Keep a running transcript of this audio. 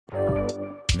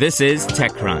This is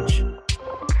TechCrunch.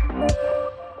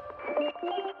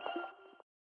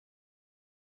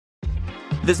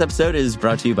 This episode is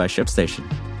brought to you by ShipStation.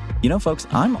 You know, folks,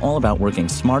 I'm all about working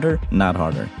smarter, not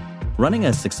harder. Running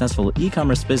a successful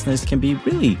e-commerce business can be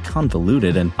really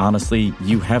convoluted, and honestly,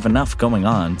 you have enough going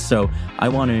on, so I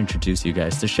want to introduce you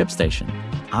guys to ShipStation.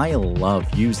 I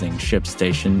love using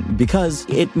ShipStation because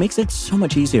it makes it so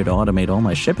much easier to automate all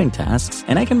my shipping tasks,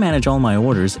 and I can manage all my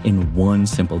orders in one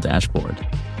simple dashboard.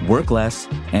 Work less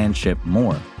and ship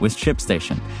more with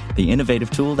ShipStation, the innovative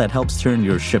tool that helps turn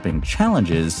your shipping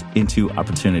challenges into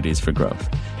opportunities for growth.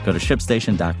 Go to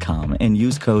ShipStation.com and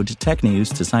use code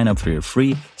TechNews to sign up for your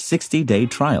free 60-day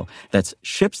trial. That's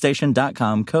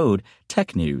ShipStation.com, code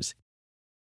TechNews.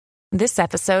 This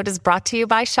episode is brought to you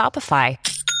by Shopify.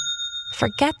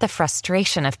 Forget the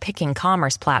frustration of picking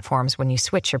commerce platforms when you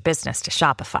switch your business to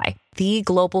Shopify, the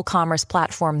global commerce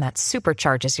platform that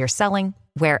supercharges your selling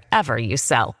wherever you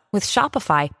sell. With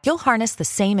Shopify, you'll harness the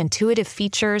same intuitive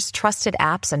features, trusted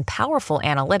apps, and powerful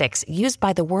analytics used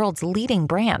by the world's leading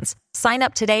brands. Sign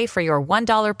up today for your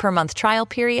 $1 per month trial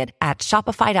period at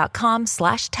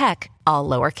shopify.com/tech, all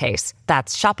lowercase.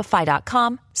 That's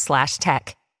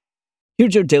shopify.com/tech.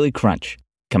 Here's your Daily Crunch.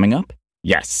 Coming up,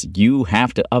 yes, you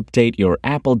have to update your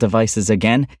Apple devices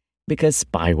again because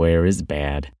spyware is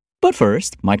bad. But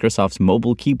first, Microsoft's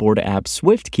mobile keyboard app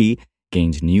SwiftKey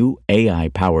gains new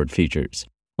AI-powered features.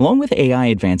 Along with AI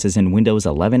advances in Windows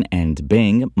 11 and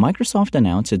Bing, Microsoft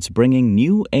announced it's bringing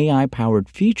new AI-powered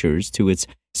features to its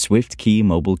SwiftKey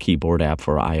mobile keyboard app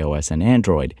for iOS and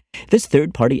Android. This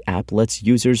third-party app lets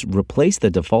users replace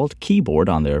the default keyboard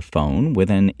on their phone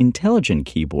with an intelligent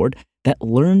keyboard that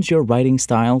learns your writing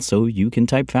style so you can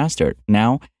type faster.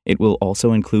 Now, it will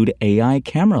also include AI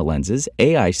camera lenses,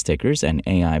 AI stickers, an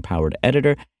AI-powered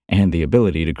editor, and the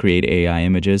ability to create AI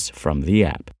images from the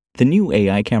app. The new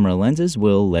AI camera lenses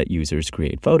will let users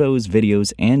create photos,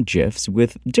 videos, and GIFs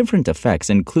with different effects,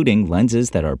 including lenses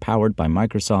that are powered by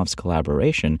Microsoft's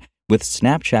collaboration with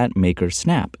Snapchat maker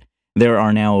Snap. There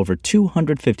are now over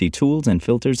 250 tools and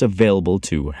filters available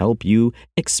to help you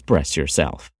express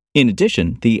yourself. In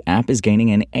addition, the app is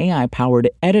gaining an AI-powered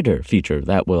editor feature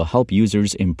that will help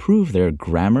users improve their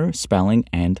grammar, spelling,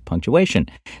 and punctuation.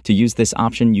 To use this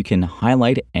option, you can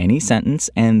highlight any sentence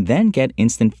and then get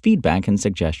instant feedback and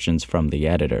suggestions from the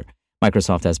editor.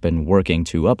 Microsoft has been working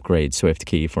to upgrade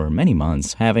SwiftKey for many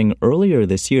months, having earlier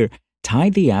this year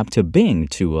tied the app to Bing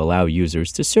to allow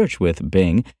users to search with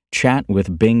Bing, chat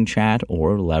with Bing Chat,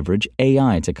 or leverage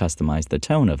AI to customize the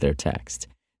tone of their text.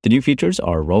 The new features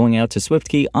are rolling out to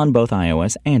SwiftKey on both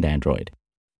iOS and Android.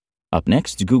 Up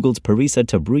next, Google's Parisa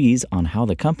Tabriz on how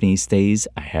the company stays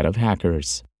ahead of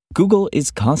hackers. Google is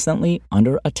constantly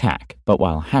under attack, but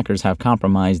while hackers have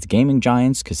compromised gaming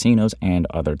giants, casinos, and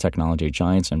other technology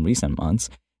giants in recent months,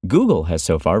 Google has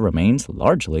so far remained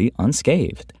largely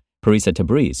unscathed. Parisa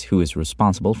Tabriz, who is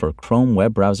responsible for Chrome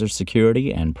web browser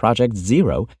security and Project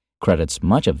Zero, credits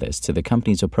much of this to the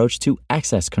company's approach to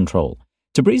access control.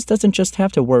 Tabriz doesn't just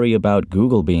have to worry about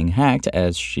Google being hacked,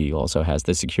 as she also has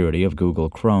the security of Google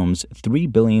Chrome's 3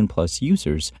 billion-plus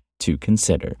users to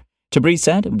consider. Tabriz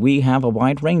said, "We have a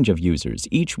wide range of users,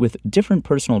 each with different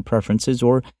personal preferences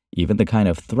or even the kind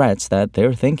of threats that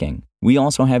they're thinking. We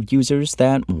also have users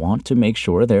that want to make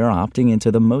sure they're opting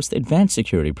into the most advanced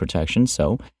security protection,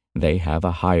 so they have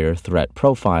a higher threat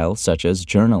profile, such as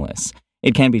journalists.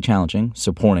 It can be challenging,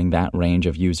 supporting that range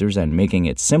of users and making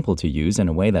it simple to use in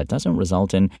a way that doesn't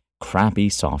result in crappy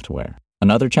software."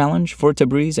 Another challenge for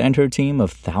Tabriz and her team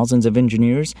of thousands of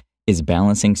engineers is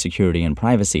balancing security and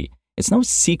privacy. It's no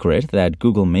secret that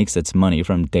Google makes its money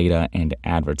from data and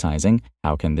advertising.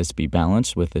 How can this be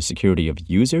balanced with the security of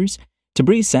users?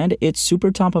 Tabriz said it's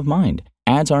super top of mind.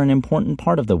 Ads are an important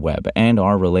part of the web and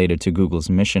are related to Google's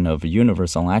mission of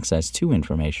universal access to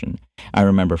information. I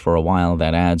remember for a while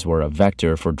that ads were a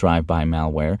vector for drive-by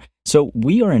malware, so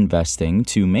we are investing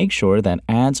to make sure that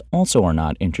ads also are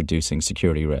not introducing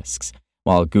security risks.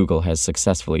 While Google has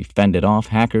successfully fended off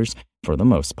hackers, for the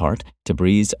most part,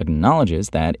 Tabriz acknowledges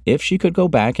that if she could go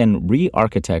back and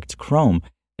re-architect Chrome,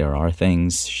 there are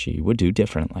things she would do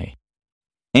differently.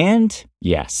 And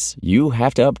yes, you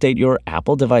have to update your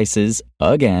Apple devices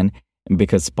again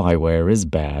because spyware is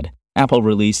bad. Apple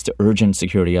released urgent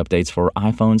security updates for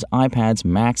iPhones, iPads,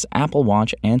 Macs, Apple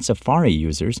Watch, and Safari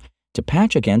users to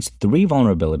patch against 3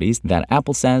 vulnerabilities that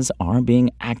Apple says are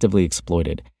being actively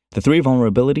exploited. The 3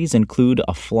 vulnerabilities include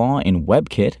a flaw in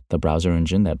WebKit, the browser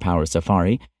engine that powers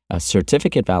Safari, a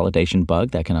certificate validation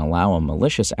bug that can allow a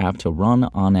malicious app to run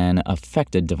on an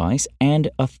affected device, and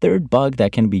a third bug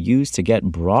that can be used to get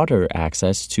broader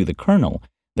access to the kernel,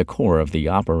 the core of the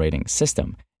operating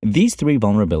system. These 3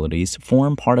 vulnerabilities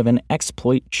form part of an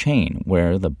exploit chain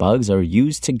where the bugs are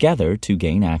used together to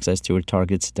gain access to a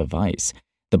target's device.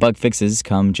 The bug fixes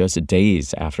come just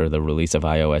days after the release of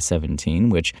iOS 17,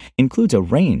 which includes a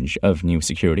range of new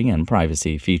security and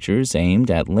privacy features aimed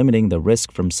at limiting the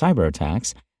risk from cyber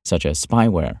attacks, such as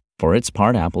spyware. For its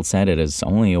part, Apple said it is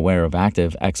only aware of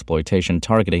active exploitation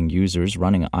targeting users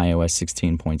running iOS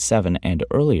 16.7 and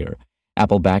earlier.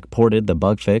 Apple backported the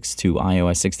bug fix to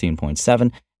iOS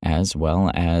 16.7, as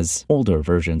well as older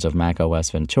versions of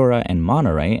macOS Ventura and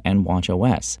Monterey and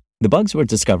watchOS. The bugs were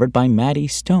discovered by Maddie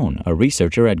Stone, a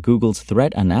researcher at Google's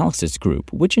Threat Analysis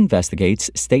Group, which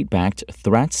investigates state-backed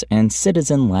threats, and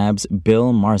Citizen Lab's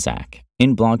Bill Marzak.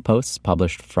 In blog posts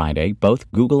published Friday,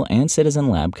 both Google and Citizen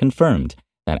Lab confirmed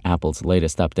that Apple's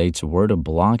latest updates were to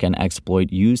block an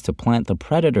exploit used to plant the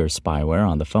Predator spyware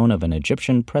on the phone of an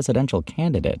Egyptian presidential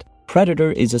candidate.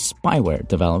 Predator is a spyware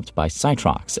developed by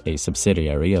Citrox, a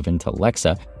subsidiary of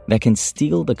Intellexa, that can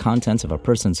steal the contents of a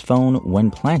person's phone when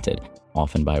planted,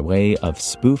 often by way of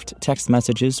spoofed text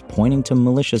messages pointing to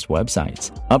malicious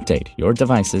websites. Update your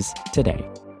devices today.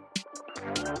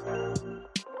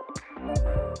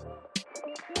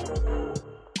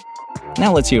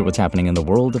 Now let's hear what's happening in the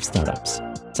world of startups.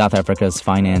 South Africa's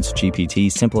Finance GPT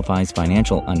simplifies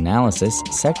financial analysis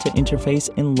set to interface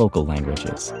in local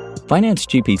languages. Finance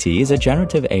GPT is a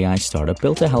generative AI startup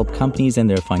built to help companies in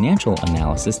their financial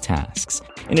analysis tasks.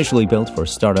 Initially built for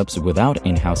startups without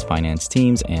in-house finance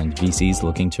teams and VCs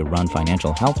looking to run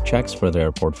financial health checks for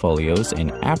their portfolios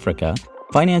in Africa,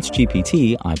 Finance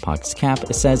GPT, IPOC's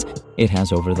cap, says it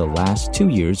has over the last 2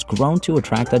 years grown to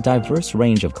attract a diverse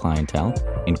range of clientele,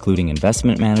 including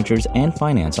investment managers and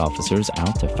finance officers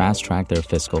out to fast-track their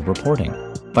fiscal reporting.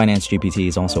 Finance GPT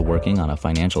is also working on a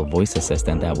financial voice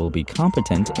assistant that will be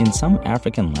competent in some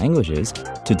African languages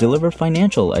to deliver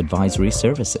financial advisory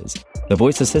services. The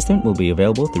voice assistant will be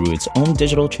available through its own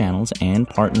digital channels and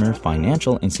partner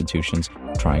financial institutions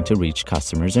trying to reach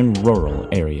customers in rural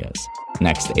areas.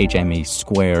 Next, HME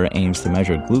Square aims to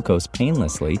measure glucose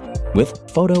painlessly with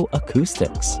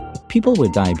photoacoustics. People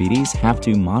with diabetes have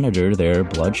to monitor their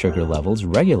blood sugar levels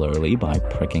regularly by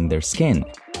pricking their skin.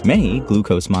 Many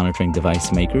glucose monitoring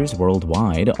device makers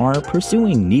worldwide are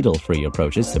pursuing needle-free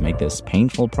approaches to make this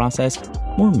painful process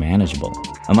more manageable.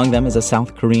 Among them is a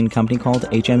South Korean company called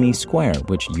HME Square,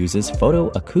 which uses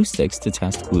photoacoustics to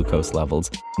test glucose levels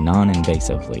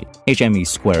non-invasively. HME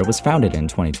Square was founded in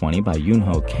 2020 by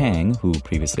Yoonho Kang, who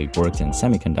previously worked in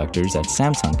semiconductors at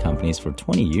Samsung companies for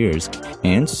 20 years,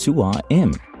 and Sua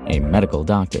Im, a medical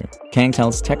doctor. Kang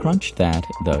tells TechCrunch that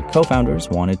the co-founders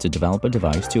wanted to develop a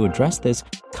device to address this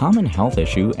common health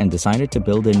issue and decided to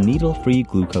build a needle-free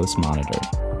glucose monitor.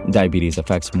 Diabetes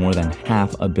affects more than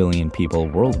 500 million people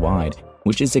worldwide,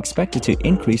 which is expected to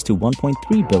increase to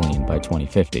 1.3 billion by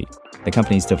 2050. The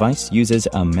company's device uses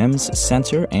a MEMS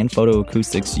sensor and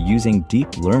photoacoustics using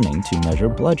deep learning to measure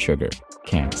blood sugar,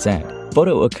 Kang said.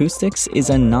 Photoacoustics is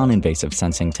a non-invasive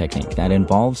sensing technique that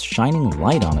involves shining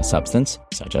light on a substance,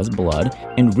 such as blood,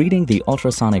 and reading the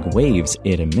ultrasonic waves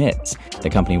it emits. The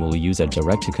company will use a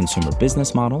direct-to-consumer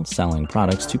business model, selling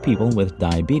products to people with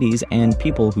diabetes and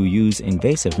people who use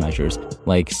invasive measures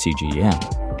like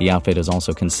CGM. The outfit is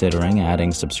also considering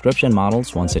adding subscription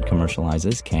models once it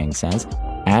commercializes, Kang says,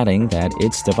 adding that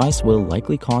its device will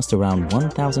likely cost around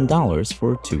 $1,000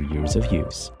 for 2 years of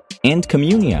use. And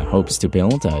Communia hopes to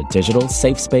build a digital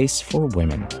safe space for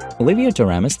women. Olivia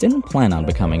Doramus didn't plan on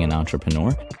becoming an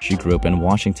entrepreneur. She grew up in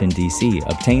Washington, D.C.,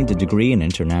 obtained a degree in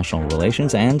international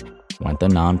relations, and went the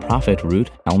nonprofit route,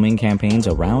 helming campaigns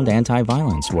around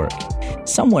anti-violence work.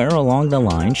 Somewhere along the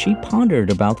line, she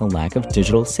pondered about the lack of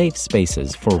digital safe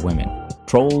spaces for women.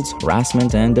 Trolls,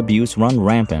 harassment, and abuse run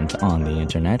rampant on the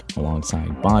internet,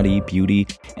 alongside body, beauty,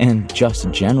 and just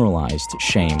generalized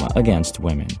shame against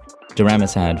women.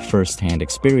 Doramus had first-hand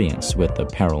experience with the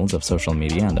perils of social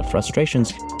media and the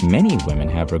frustrations many women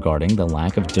have regarding the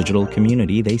lack of digital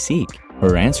community they seek.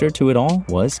 Her answer to it all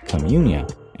was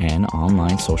Communia, an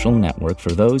online social network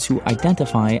for those who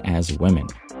identify as women.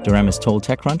 Doramus told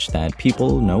TechCrunch that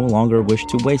people no longer wish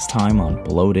to waste time on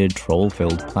bloated,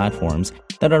 troll-filled platforms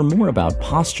that are more about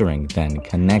posturing than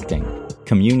connecting.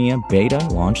 Communia Beta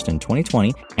launched in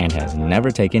 2020 and has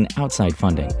never taken outside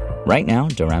funding. Right now,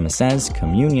 Doramus says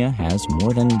Communia has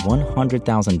more than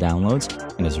 100,000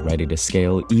 downloads and is ready to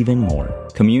scale even more.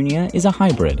 Communia is a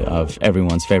hybrid of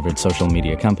everyone's favorite social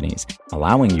media companies,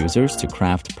 allowing users to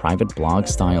craft private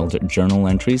blog-styled journal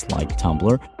entries like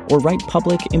Tumblr or write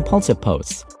public impulsive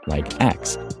posts like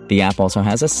X. The app also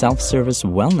has a self-service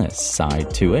wellness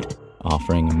side to it,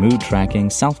 offering mood tracking,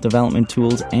 self-development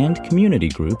tools, and community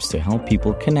groups to help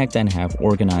people connect and have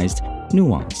organized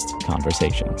nuanced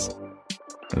conversations.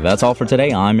 That's all for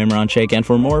today. I'm Imran Sheikh, and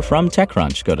for more from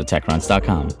TechCrunch, go to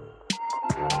TechCrunch.com.